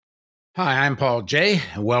Hi, I'm Paul J.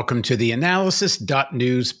 Welcome to the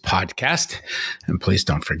theAnalysis.news podcast. And please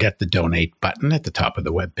don't forget the donate button at the top of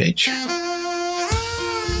the webpage.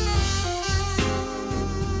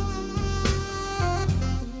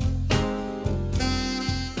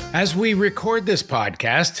 As we record this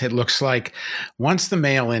podcast, it looks like once the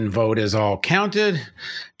mail-in vote is all counted,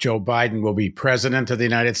 Joe Biden will be president of the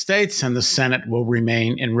United States and the Senate will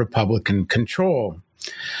remain in Republican control.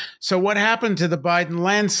 So what happened to the Biden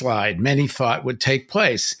landslide many thought would take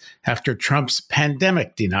place after Trump's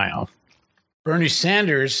pandemic denial? Bernie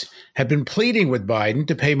Sanders had been pleading with Biden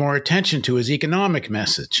to pay more attention to his economic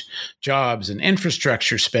message, jobs and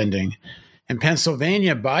infrastructure spending. In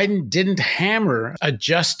Pennsylvania, Biden didn't hammer a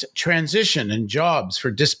just transition and jobs for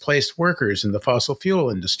displaced workers in the fossil fuel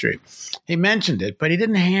industry. He mentioned it, but he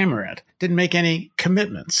didn't hammer it, didn't make any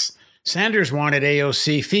commitments. Sanders wanted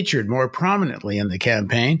AOC featured more prominently in the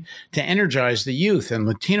campaign to energize the youth and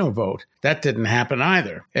Latino vote. That didn't happen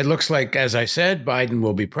either. It looks like, as I said, Biden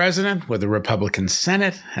will be president with a Republican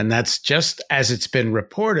Senate, and that's just as it's been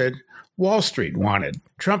reported Wall Street wanted.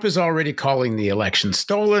 Trump is already calling the election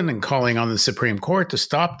stolen and calling on the Supreme Court to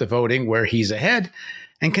stop the voting where he's ahead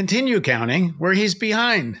and continue counting where he's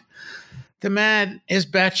behind. The man is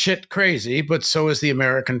batshit crazy, but so is the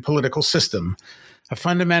American political system. A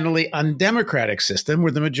fundamentally undemocratic system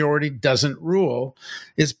where the majority doesn't rule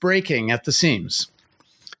is breaking at the seams.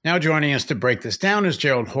 Now joining us to break this down is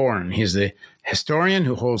Gerald Horne. He's the historian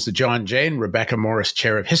who holds the John J. and Rebecca Morris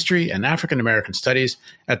Chair of History and African American Studies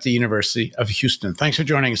at the University of Houston. Thanks for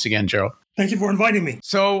joining us again, Gerald. Thank you for inviting me.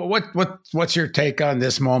 So what's your take on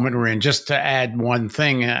this moment we're in? Just to add one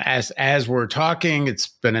thing, as we're talking, it's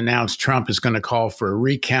been announced Trump is going to call for a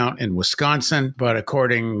recount in Wisconsin, but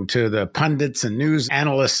according to the pundits and news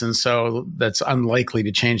analysts, and so that's unlikely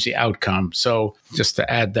to change the outcome. So just to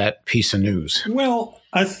add that piece of news. Well,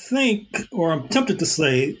 I think, or I'm tempted to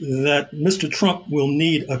say, that Mr. Trump will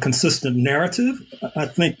need a consistent narrative. I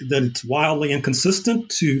think that it's wildly inconsistent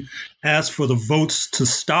to ask for the votes to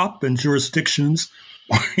stop in jurisdictions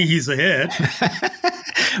where he's ahead.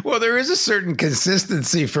 Well, there is a certain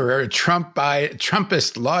consistency for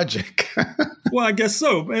Trumpist logic. Well, I guess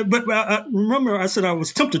so. But remember, I said I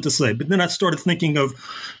was tempted to say, but then I started thinking of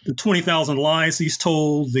the 20,000 lies he's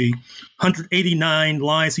told, the 189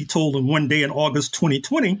 lies he told in one day in August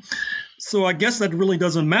 2020. So I guess that really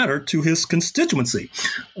doesn't matter to his constituency.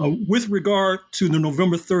 With regard to the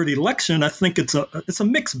November 3rd election, I think it's a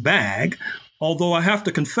mixed bag, although I have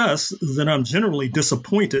to confess that I'm generally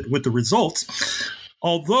disappointed with the results.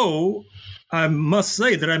 Although I must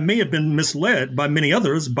say that I may have been misled by many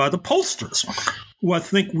others by the pollsters, who I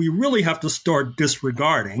think we really have to start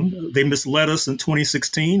disregarding. They misled us in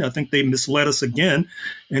 2016. I think they misled us again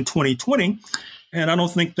in 2020. And I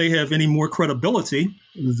don't think they have any more credibility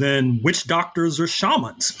than witch doctors or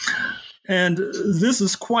shamans. And this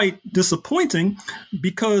is quite disappointing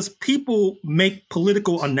because people make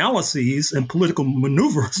political analyses and political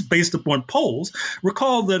maneuvers based upon polls.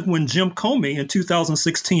 Recall that when Jim Comey in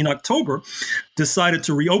 2016 October decided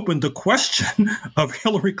to reopen the question of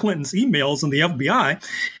Hillary Clinton's emails in the FBI,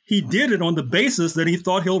 he did it on the basis that he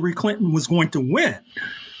thought Hillary Clinton was going to win.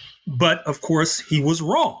 But of course, he was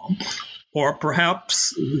wrong. Or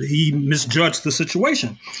perhaps he misjudged the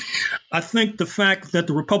situation. I think the fact that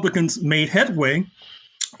the Republicans made headway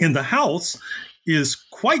in the House is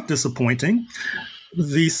quite disappointing.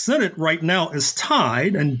 The Senate right now is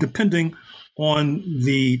tied, and depending on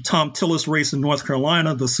the Tom Tillis race in North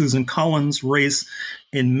Carolina, the Susan Collins race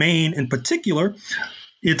in Maine in particular,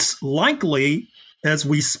 it's likely as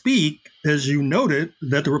we speak, as you noted,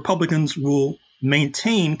 that the Republicans will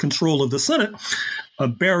maintain control of the Senate.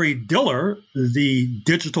 Barry Diller, the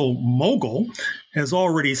digital mogul, has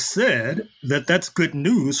already said that that's good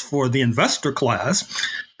news for the investor class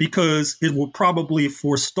because it will probably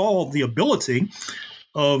forestall the ability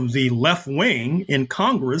of the left wing in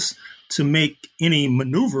Congress to make any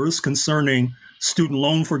maneuvers concerning student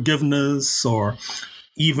loan forgiveness or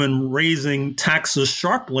even raising taxes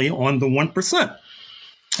sharply on the 1%.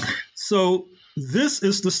 So this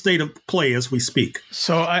is the state of play as we speak.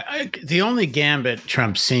 So the only gambit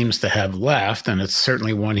Trump seems to have left, and it's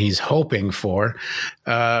certainly one he's hoping for,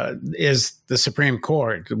 is the Supreme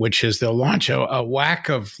Court, which is they'll launch a whack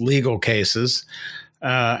of legal cases,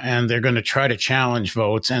 and they're going to try to challenge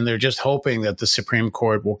votes, and they're just hoping that the Supreme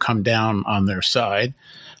Court will come down on their side.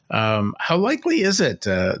 How likely is it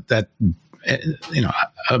that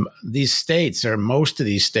these states, or most of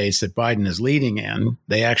these states that Biden is leading in,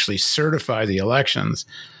 they actually certify the elections,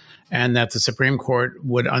 and that the Supreme Court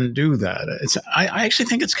would undo that. I actually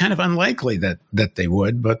think it's kind of unlikely that they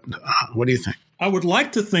would, but what do you think? I would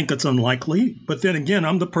like to think it's unlikely, but then again,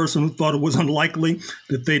 I'm the person who thought it was unlikely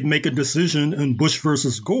that they'd make a decision in Bush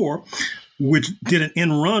versus Gore, which did an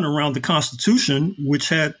end run around the Constitution, which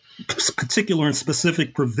had particular and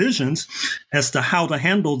specific provisions as to how to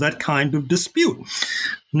handle that kind of dispute.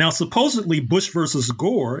 Now, supposedly Bush versus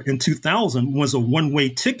Gore in 2000 was a one-way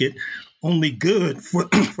ticket, only good for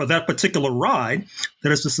that particular ride.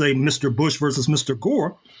 That is to say, Mr. Bush versus Mr.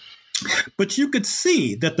 Gore. But you could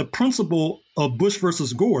see that the principle of Bush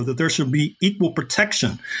versus Gore, that there should be equal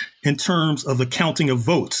protection in terms of the counting of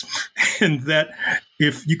votes. And that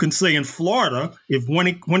if you can say in Florida, if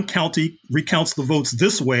one county recounts the votes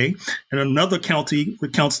this way and another county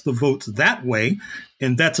recounts the votes that way,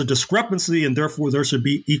 and that's a discrepancy, and therefore there should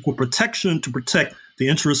be equal protection to protect the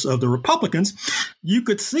interests of the Republicans, you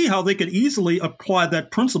could see how they could easily apply that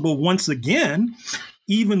principle once again,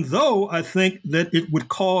 even though I think that it would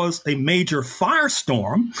cause a major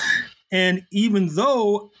firestorm, and even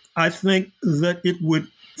though I think that it would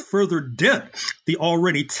further dent the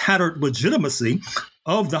already tattered legitimacy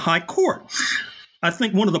of the High Court. I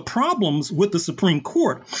think one of the problems with the Supreme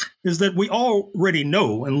Court is that we already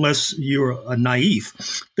know, unless you're a naive,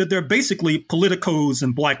 that they're basically politicos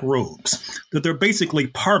in black robes, that they're basically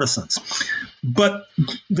partisans. But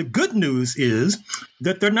the good news is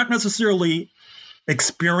that they're not necessarily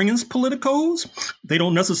experienced politicos. They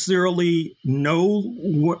don't necessarily know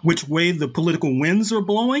which way the political winds are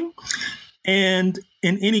blowing. And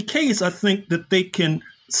in any case, I think that they can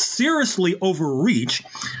seriously overreach,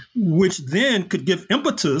 which then could give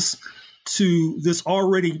impetus to this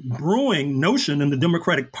already brewing notion in the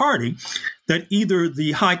Democratic Party that either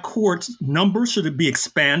the High Court's number should be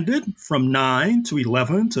expanded from 9 to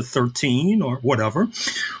 11 to 13 or whatever,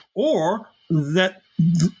 or that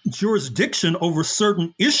jurisdiction over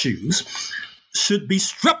certain issues should be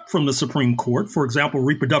stripped from the Supreme Court, for example,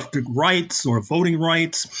 reproductive rights or voting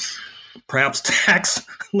rights, perhaps tax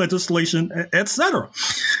legislation, etc.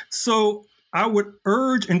 So I would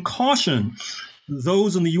urge and caution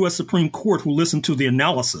those in the U.S. Supreme Court who listen to the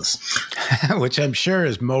analysis, which I'm sure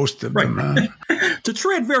is most of them, to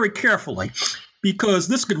tread very carefully, because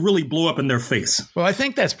this could really blow up in their face. Well, I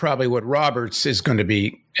think that's probably what Roberts is going to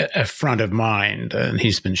be a front of mind, and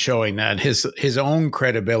he's been showing that his own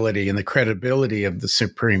credibility and the credibility of the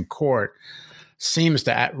Supreme Court seems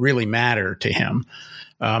to really matter to him.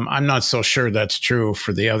 I'm not so sure that's true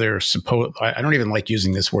for the other I don't even like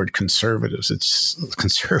using this word conservatives.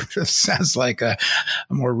 Conservative sounds like a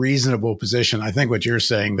more reasonable position. I think what you're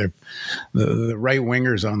saying, the right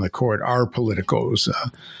wingers on the court are politicos.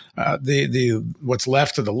 The what's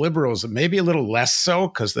left of the liberals, maybe a little less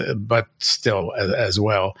so, but still as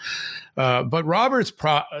well. But Roberts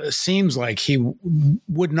seems like he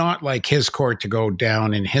would not like his court to go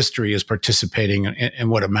down in history as participating in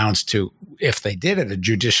what amounts to, if they did it, a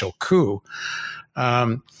judicial coup.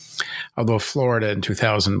 Although Florida in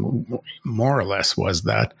 2000 more or less was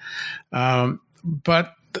that.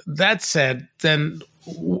 But that said, then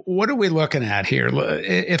what are we looking at here?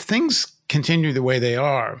 If things continue the way they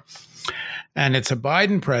are, and it's a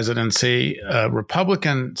Biden presidency, a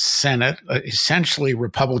Republican Senate, essentially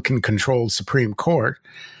Republican-controlled Supreme Court,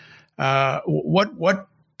 what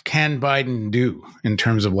can Biden do in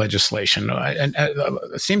terms of legislation? And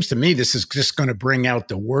it seems to me this is just going to bring out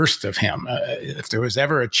the worst of him. If there was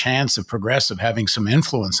ever a chance of progressive having some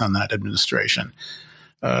influence on that administration,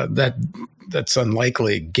 that's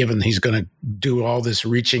unlikely, given he's going to do all this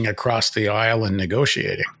reaching across the aisle and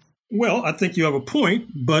negotiating. Well, I think you have a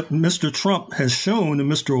point, but Mr. Trump has shown, and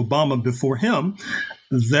Mr. Obama before him,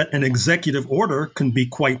 that an executive order can be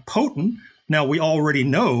quite potent. Now, we already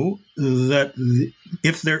know that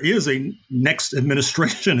if there is a next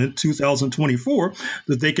administration in 2024,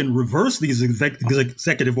 that they can reverse these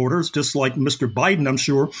executive orders, just like Mr. Biden, I'm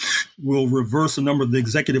sure, will reverse a number of the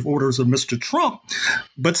executive orders of Mr. Trump.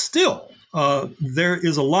 But still, there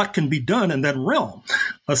is a lot can be done in that realm.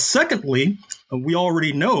 Secondly, we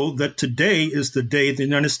already know that today is the day the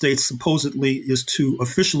United States supposedly is to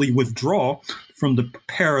officially withdraw from the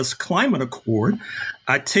Paris Climate Accord.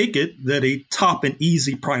 I take it that a top and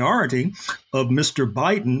easy priority of Mr.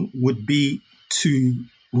 Biden would be to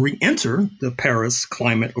re-enter the Paris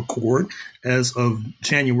Climate Accord as of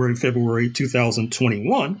January, February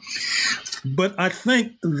 2021. But I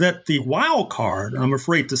think that the wild card, I'm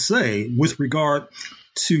afraid to say, with regard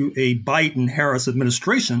to a Biden-Harris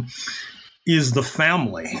administration is the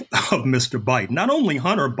family of Mr. Biden. Not only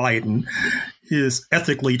Hunter Biden, his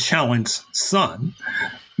ethically challenged son,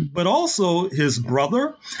 but also his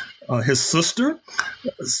brother, his sister.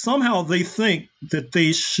 Somehow they think that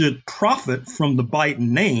they should profit from the Biden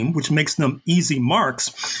name, which makes them easy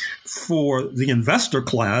marks for the investor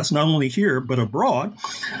class, not only here, but abroad,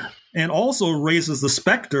 and also raises the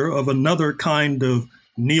specter of another kind of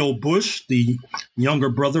Neil Bush, the younger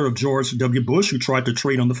brother of George W. Bush, who tried to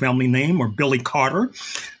trade on the family name, or Billy Carter,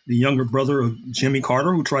 the younger brother of Jimmy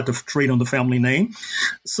Carter, who tried to trade on the family name.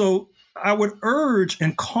 So I would urge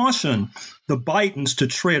and caution the Bidens to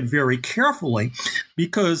tread very carefully,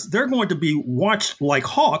 because they're going to be watched like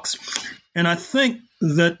hawks. And I think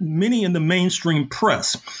that many in the mainstream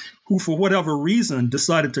press, who for whatever reason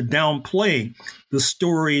decided to downplay the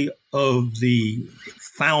story of the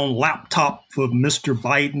found laptop of Mr.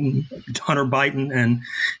 Biden, Hunter Biden, and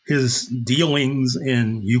his dealings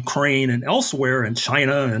in Ukraine and elsewhere, in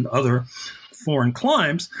China and other foreign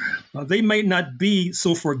climes, they may not be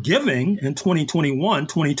so forgiving in 2021,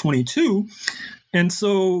 2022. And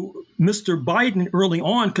so Mr. Biden early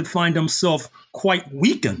on could find himself quite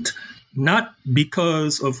weakened, not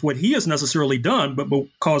because of what he has necessarily done, but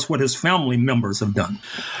because what his family members have done.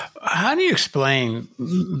 How do you explain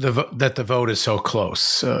that the vote is so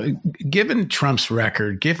close? Given Trump's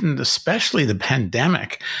record, given especially the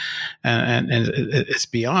pandemic, and it's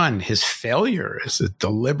beyond his failure, it's a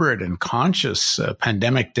deliberate and conscious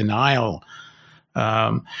pandemic denial.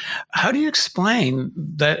 How do you explain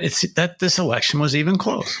that this election was even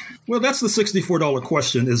close? Well, that's the $64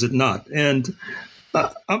 question, is it not? And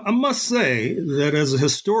I must say that as a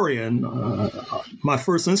historian, my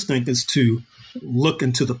first instinct is to look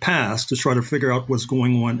into the past to try to figure out what's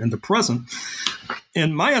going on in the present.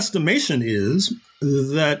 And my estimation is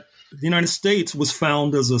that the United States was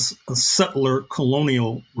found as a settler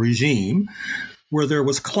colonial regime where there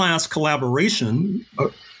was class collaboration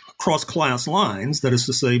across class lines, that is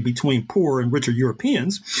to say, between poor and richer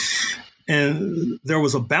Europeans. And there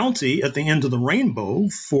was a bounty at the end of the rainbow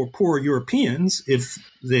for poor Europeans if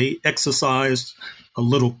they exercised a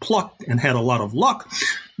little pluck and had a lot of luck.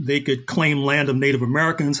 They could claim land of Native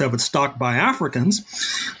Americans, have it stocked by Africans.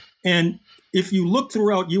 And if you look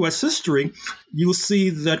throughout U.S. history, you'll see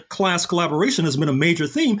that class collaboration has been a major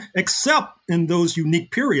theme, except in those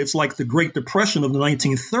unique periods like the Great Depression of the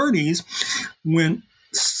 1930s, when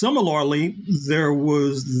similarly, there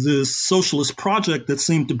was this socialist project that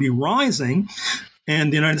seemed to be rising,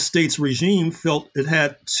 and the United States regime felt it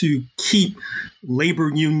had to keep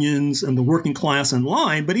labor unions and the working class in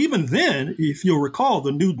line. But even then, if you'll recall,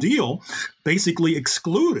 the New Deal basically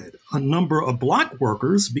excluded a number of black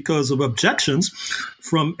workers because of objections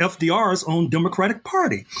from FDR's own Democratic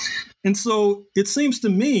Party. And so it seems to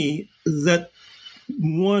me that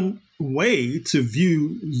one way to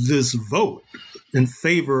view this vote in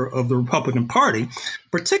favor of the Republican Party,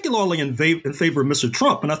 particularly in favor of Mr.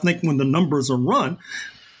 Trump. And I think when the numbers are run,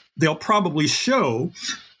 they'll probably show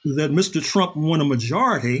that Mr. Trump won a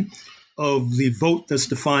majority of the vote that's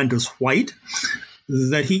defined as white,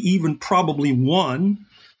 that he even probably won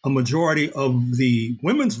a majority of the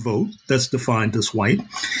women's vote that's defined as white.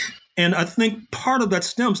 And I think part of that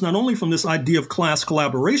stems not only from this idea of class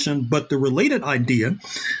collaboration, but the related idea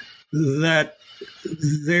that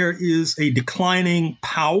there is a declining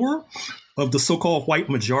power of the so-called white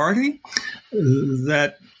majority,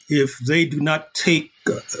 that if they do not take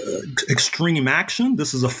extreme action,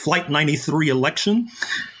 this is a Flight 93 election,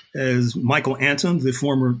 as Michael Anton, the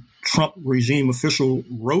former Trump regime official,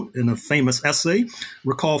 wrote in a famous essay.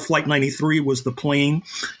 Recall, Flight 93 was the plane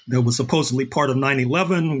that was supposedly part of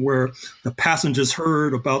 9/11, where the passengers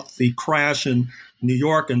heard about the crash in New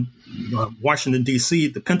York and Washington, D.C.,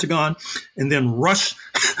 the Pentagon, and then rushed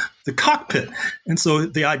the cockpit. And so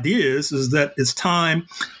the idea is that it's time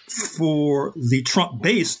for the Trump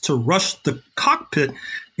base to rush the cockpit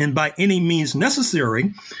and by any means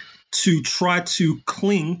necessary to try to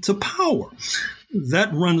cling to power.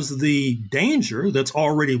 That runs the danger that's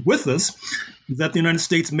already with us, that the United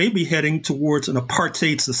States may be heading towards an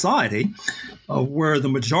apartheid society where the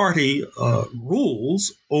majority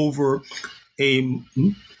rules over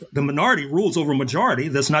the minority rules over a majority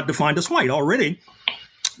that's not defined as white. Already,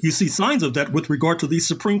 you see signs of that with regard to these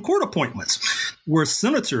Supreme Court appointments, where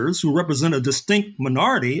senators who represent a distinct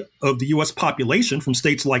minority of the U.S. population from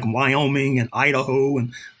states like Wyoming and Idaho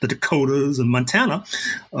and the Dakotas and Montana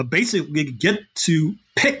basically get to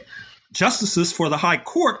pick justices for the high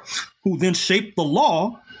court who then shape the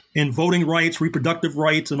law in voting rights, reproductive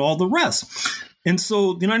rights, and all the rest. And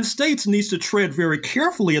so the United States needs to tread very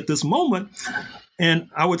carefully at this moment And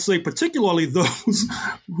I would say particularly those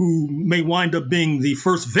who may wind up being the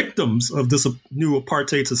first victims of this new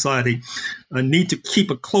apartheid society need to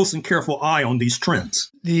keep a close and careful eye on these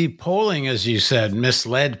trends. The polling, as you said,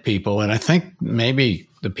 misled people. And I think maybe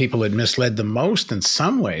the people that misled the most in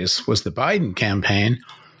some ways was the Biden campaign,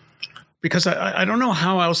 because I don't know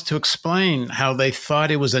how else to explain how they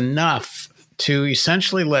thought it was enough to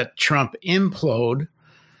essentially let Trump implode,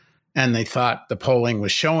 and they thought the polling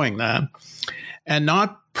was showing that, and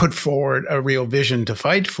not put forward a real vision to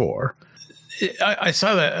fight for. I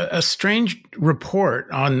saw a strange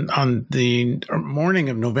report on the morning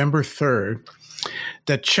of November 3rd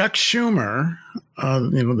that Chuck Schumer,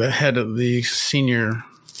 the head of the senior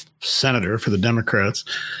senator for the Democrats,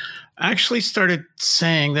 actually started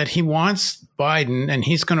saying that he wants Biden, and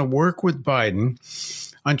he's going to work with Biden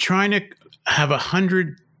on trying to have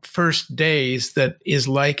 100 first days that is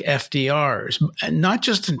like FDR's, not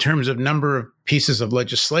just in terms of number of pieces of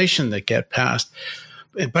legislation that get passed,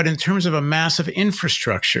 but in terms of a massive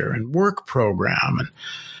infrastructure and work program. And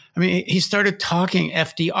I mean, he started talking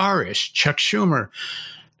FDR-ish, Chuck Schumer.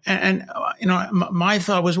 And my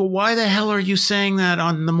thought was, well, why the hell are you saying that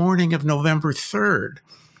on the morning of November 3rd?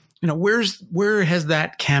 Where has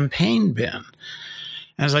that campaign been?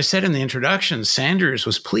 As I said in the introduction, Sanders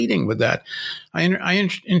was pleading with that. I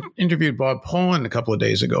interviewed Bob Poland a couple of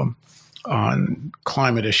days ago on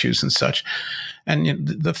climate issues and such. And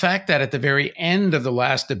the fact that at the very end of the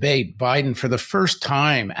last debate, Biden, for the first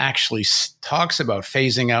time, actually talks about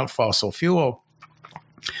phasing out fossil fuel,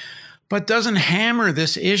 but doesn't hammer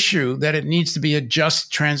this issue that it needs to be a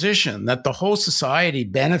just transition, that the whole society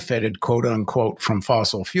benefited, quote unquote, from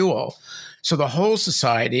fossil fuel. So the whole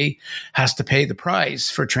society has to pay the price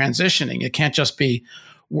for transitioning. It can't just be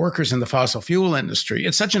workers in the fossil fuel industry.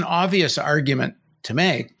 It's such an obvious argument to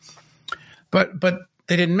make, but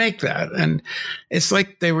they didn't make that. And it's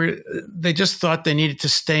like they just thought they needed to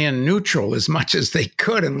stay in neutral as much as they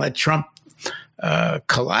could and let Trump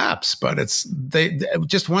collapse. But they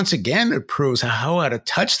just, once again, it proves how out of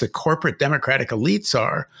touch the corporate Democratic elites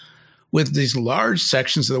are with these large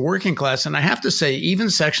sections of the working class. And I have to say, even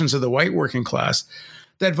sections of the white working class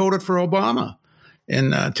that voted for Obama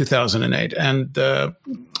in 2008. And,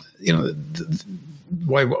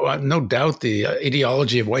 no doubt the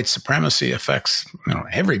ideology of white supremacy affects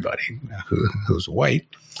everybody who's white.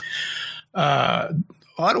 A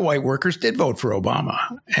lot of white workers did vote for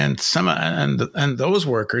Obama, and those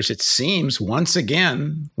workers, it seems, once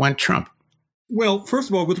again went Trump. Well, first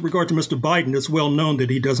of all, with regard to Mr. Biden, it's well known that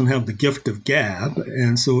he doesn't have the gift of gab,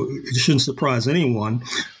 and so it shouldn't surprise anyone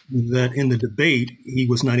that in the debate he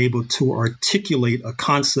was not able to articulate a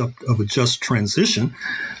concept of a just transition.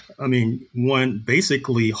 I mean, one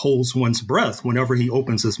basically holds one's breath whenever he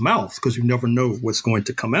opens his mouth because you never know what's going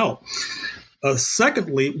to come out.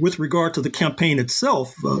 Secondly, with regard to the campaign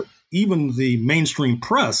itself, even the mainstream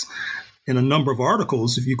press, in a number of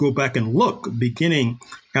articles, if you go back and look, beginning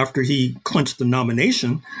after he clinched the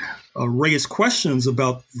nomination, raised questions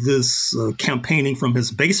about this campaigning from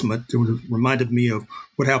his basement. It reminded me of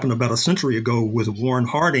what happened about a century ago with Warren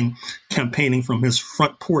Harding campaigning from his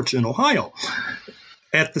front porch in Ohio.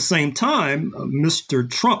 At the same time, Mr.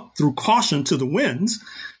 Trump threw caution to the winds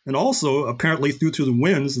and also apparently threw to the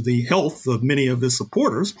winds the health of many of his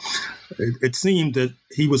supporters. It seemed that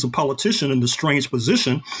he was a politician in the strange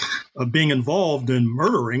position of being involved in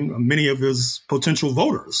murdering many of his potential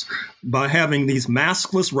voters by having these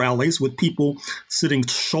maskless rallies with people sitting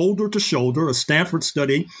shoulder to shoulder. A Stanford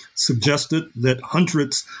study suggested that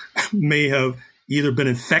hundreds may have either been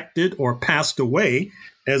infected or passed away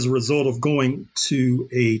as a result of going to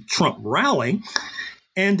a Trump rally.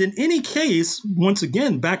 And in any case, once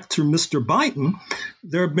again, back to Mr. Biden,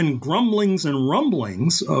 there have been grumblings and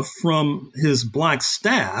rumblings from his black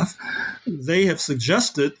staff. They have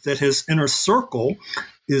suggested that his inner circle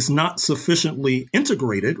is not sufficiently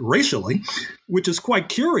integrated racially, which is quite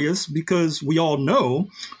curious because we all know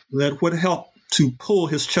that what helped to pull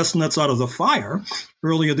his chestnuts out of the fire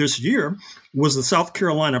earlier this year was the South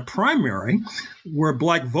Carolina primary, where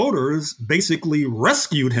black voters basically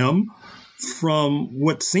rescued him from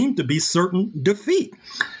what seemed to be certain defeat.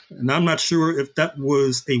 And I'm not sure if that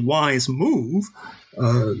was a wise move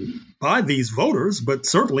by these voters, but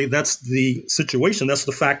certainly that's the situation. That's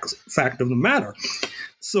the fact of the matter.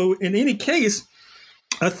 So in any case,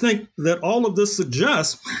 I think that all of this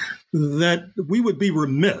suggests that we would be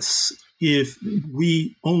remiss if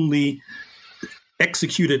we only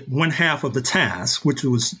executed one half of the task, which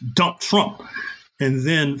was dump Trump, and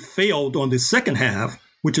then failed on the second half,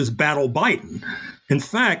 which is battle Biden. In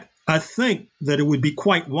fact, I think that it would be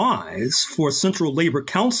quite wise for central labor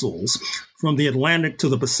councils from the Atlantic to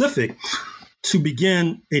the Pacific to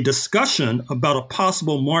begin a discussion about a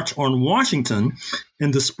possible march on Washington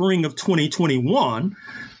in the spring of 2021,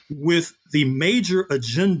 with the major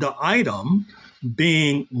agenda item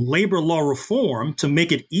being labor law reform to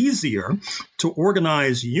make it easier to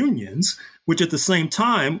organize unions, which at the same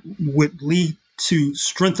time would lead to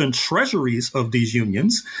strengthen treasuries of these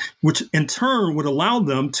unions, which in turn would allow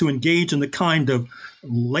them to engage in the kind of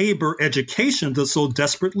labor education that's so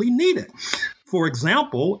desperately needed. For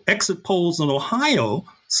example, exit polls in Ohio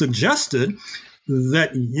suggested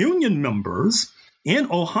that union members in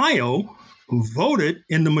Ohio voted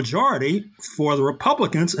in the majority for the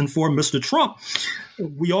Republicans and for Mr. Trump.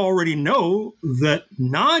 We already know that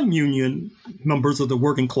non-union members of the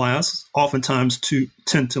working class oftentimes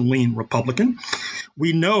tend to lean Republican.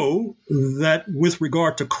 We know that with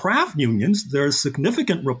regard to craft unions, there's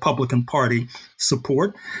significant Republican Party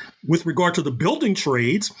support. With regard to the building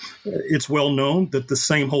trades, it's well known that the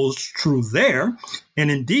same holds true there.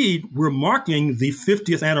 And indeed, we're marking the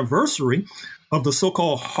 50th anniversary of the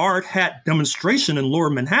so-called hard hat demonstration in Lower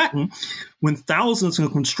Manhattan, when thousands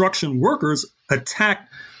of construction workers attacked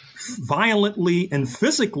violently and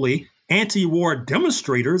physically anti-war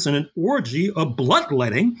demonstrators in an orgy of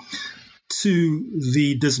bloodletting, to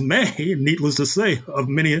the dismay, needless to say, of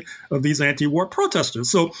many of these anti-war protesters.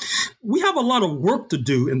 So we have a lot of work to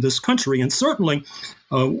do in this country, and certainly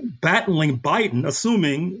battling Biden,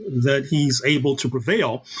 assuming that he's able to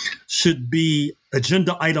prevail, should be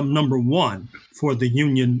agenda item number one for the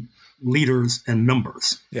union leaders and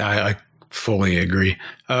members. Yeah, I fully agree.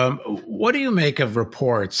 What do you make of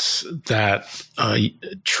reports that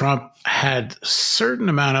Trump had a certain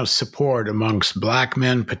amount of support amongst black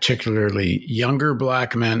men, particularly younger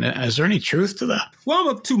black men? Is there any truth to that? Well, I'm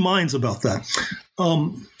of two minds about that.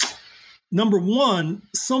 Number one,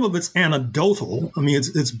 some of it's anecdotal. I mean,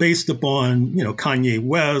 it's based upon, Kanye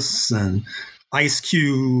West and Ice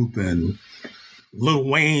Cube and Lil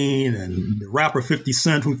Wayne and the rapper 50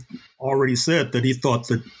 Cent, who already said that he thought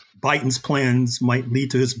that Biden's plans might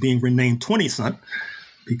lead to his being renamed 20 Cent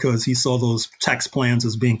because he saw those tax plans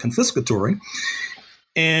as being confiscatory.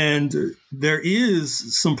 And there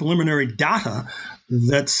is some preliminary data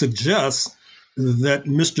that suggests that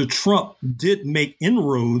Mr. Trump did make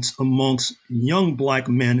inroads amongst young black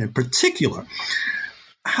men in particular.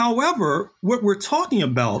 However, what we're talking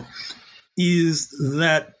about is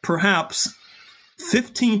that perhaps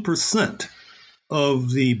 15%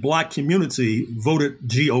 of the black community voted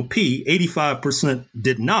GOP, 85%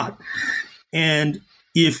 did not. And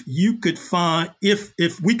if you could find,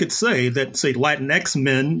 if we could say that, say, Latinx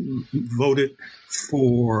men voted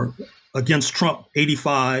against Trump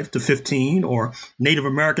 85 to 15, or Native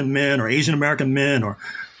American men or Asian American men, or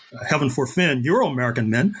heaven forfend, Euro-American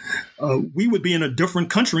men, we would be in a different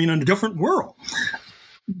country and in a different world.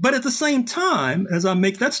 But at the same time, as I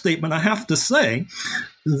make that statement, I have to say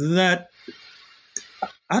that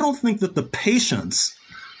I don't think that the patience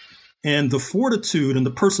and the fortitude and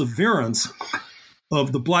the perseverance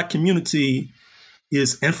of the black community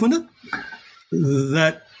is infinite,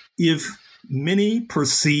 that if many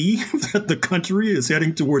perceive that the country is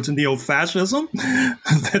heading towards neo-fascism,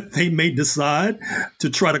 that they may decide to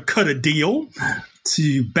try to cut a deal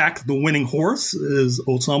to back the winning horse, as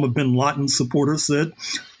Osama bin Laden's supporters said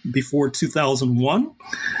before 2001.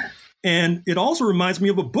 And it also reminds me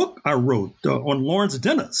of a book I wrote on Lawrence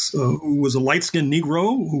Dennis, who was a light-skinned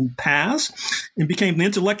Negro who passed and became the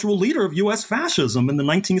intellectual leader of U.S. fascism in the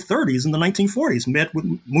 1930s and the 1940s, met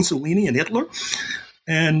with Mussolini and Hitler,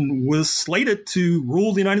 and was slated to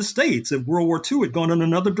rule the United States if World War II had gone in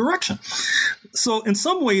another direction. So in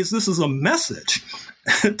some ways, this is a message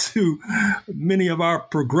to many of our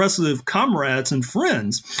progressive comrades and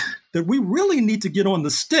friends that we really need to get on the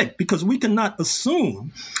stick, because we cannot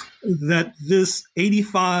assume that this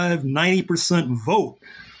 85, 90% vote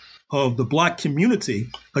of the black community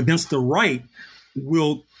against the right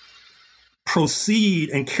will proceed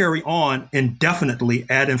and carry on indefinitely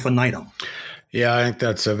ad infinitum. Yeah, I think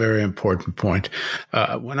that's a very important point.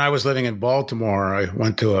 When I was living in Baltimore, I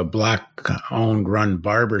went to a black-owned run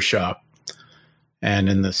barber shop, and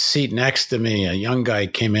in the seat next to me, a young guy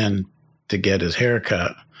came in to get his hair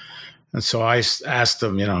cut. And so I asked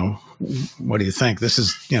him, what do you think? This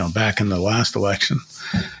is, back in the last election.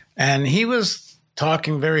 And he was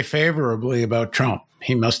talking very favorably about Trump.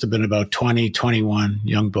 He must have been about 20, 21,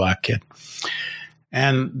 young black kid.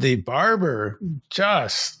 And the barber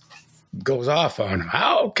just goes off on him.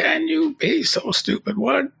 How can you be so stupid?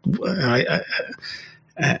 What?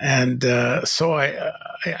 So I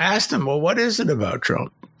asked him, well, what is it about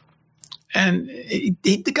Trump? And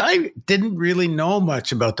the guy didn't really know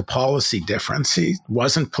much about the policy difference. He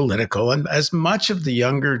wasn't political. And as much of the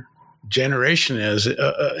younger generation is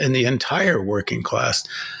in the entire working class,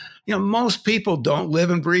 most people don't live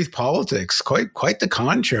and breathe politics. Quite the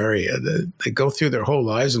contrary. They go through their whole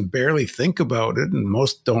lives and barely think about it. And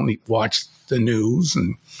most don't watch the news.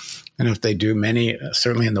 And if they do, many,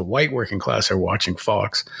 certainly in the white working class, are watching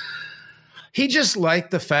Fox. He just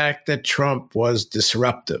liked the fact that Trump was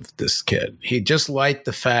disruptive, this kid. He just liked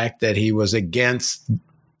the fact that he was against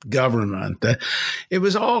government. It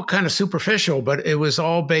was all kind of superficial, but it was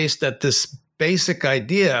all based at this basic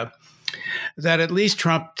idea that at least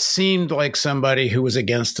Trump seemed like somebody who was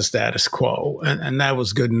against the status quo, and that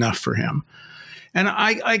was good enough for him. And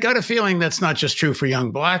I got a feeling that's not just true for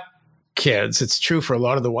young black kids. It's true for a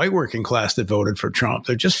lot of the white working class that voted for Trump.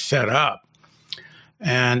 They're just fed up.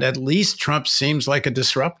 And at least Trump seems like a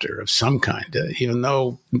disruptor of some kind, even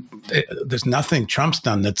though there's nothing Trump's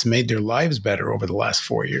done that's made their lives better over the last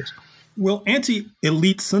 4 years. Well,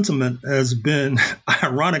 anti-elite sentiment has been,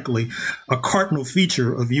 ironically, a cardinal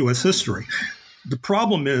feature of U.S. history. The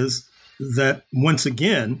problem is that, once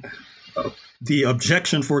again, the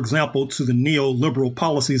objection, for example, to the neoliberal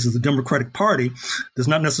policies of the Democratic Party does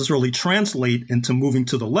not necessarily translate into moving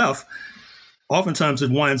to the left. Oftentimes it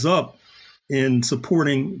winds up in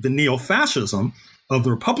supporting the neo-fascism of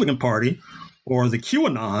the Republican Party or the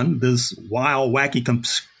QAnon, this wild, wacky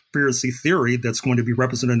conspiracy theory that's going to be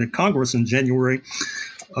represented in Congress in January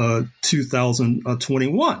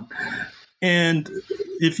 2021. And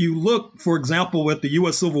if you look, for example, at the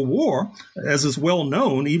U.S. Civil War, as is well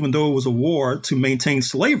known, even though it was a war to maintain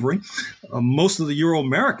slavery, most of the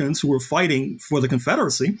Euro-Americans who were fighting for the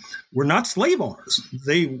Confederacy were not slave owners.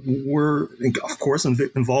 They were, of course,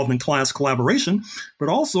 involved in class collaboration, but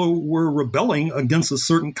also were rebelling against a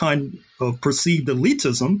certain kind of perceived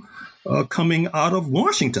elitism coming out of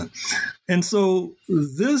Washington. And so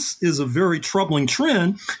this is a very troubling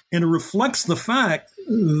trend, and it reflects the fact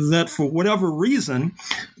that for whatever reason,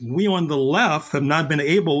 we on the left have not been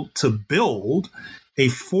able to build a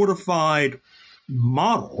fortified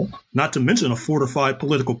model, not to mention a fortified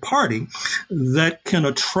political party, that can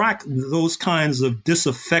attract those kinds of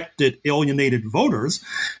disaffected, alienated voters.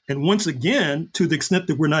 And once again, to the extent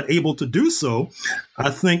that we're not able to do so, I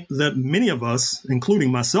think that many of us,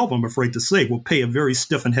 including myself, I'm afraid to say, will pay a very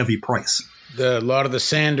stiff and heavy price. A lot of the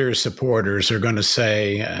Sanders supporters are going to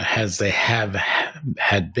say, as they had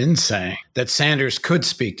been saying, that Sanders could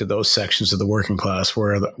speak to those sections of the working class,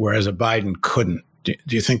 whereas a Biden couldn't. Do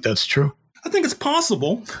you think that's true? I think it's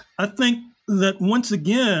possible. I think that once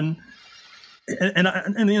again, and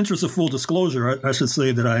in the interest of full disclosure, I should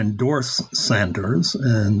say that I endorse Sanders,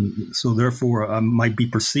 and so therefore I might be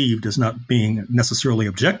perceived as not being necessarily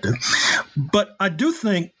objective. But I do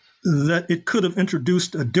think that it could have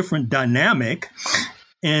introduced a different dynamic,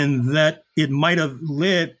 and that it might have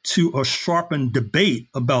led to a sharpened debate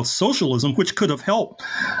about socialism, which could have helped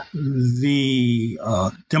the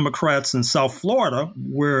Democrats in South Florida,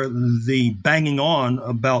 where the banging on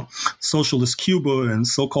about socialist Cuba and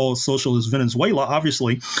so-called socialist Venezuela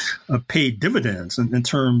obviously paid dividends in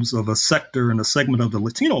terms of a sector and a segment of the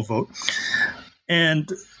Latino vote. And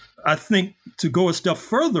I think, to go a step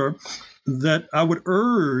further, that I would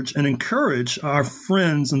urge and encourage our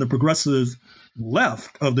friends in the progressive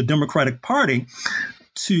left of the Democratic Party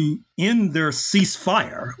to end their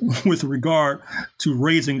ceasefire with regard to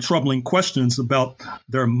raising troubling questions about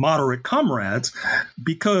their moderate comrades,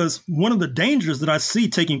 because one of the dangers that I see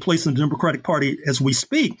taking place in the Democratic Party as we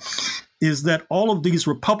speak is that all of these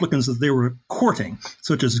Republicans that they were courting,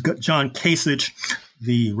 such as John Kasich,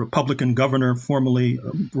 the Republican governor, formerly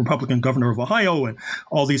Republican governor of Ohio, and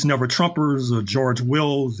all these never-Trumpers, George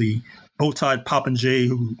Will, the bow-tied popinjay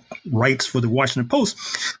who writes for the Washington Post,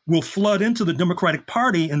 will flood into the Democratic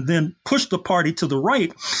Party and then push the party to the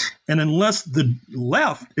right. And unless the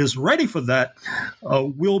left is ready for that,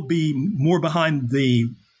 we'll be more behind the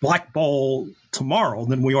black ball tomorrow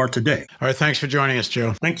than we are today. All right. Thanks for joining us,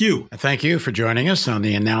 Joe. Thank you. Thank you for joining us on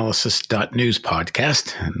the theAnalysis.news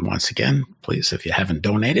podcast. And once again, please, if you haven't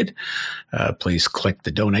donated, please click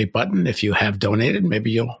the donate button. If you have donated,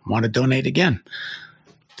 maybe you'll want to donate again.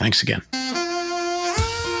 Thanks again.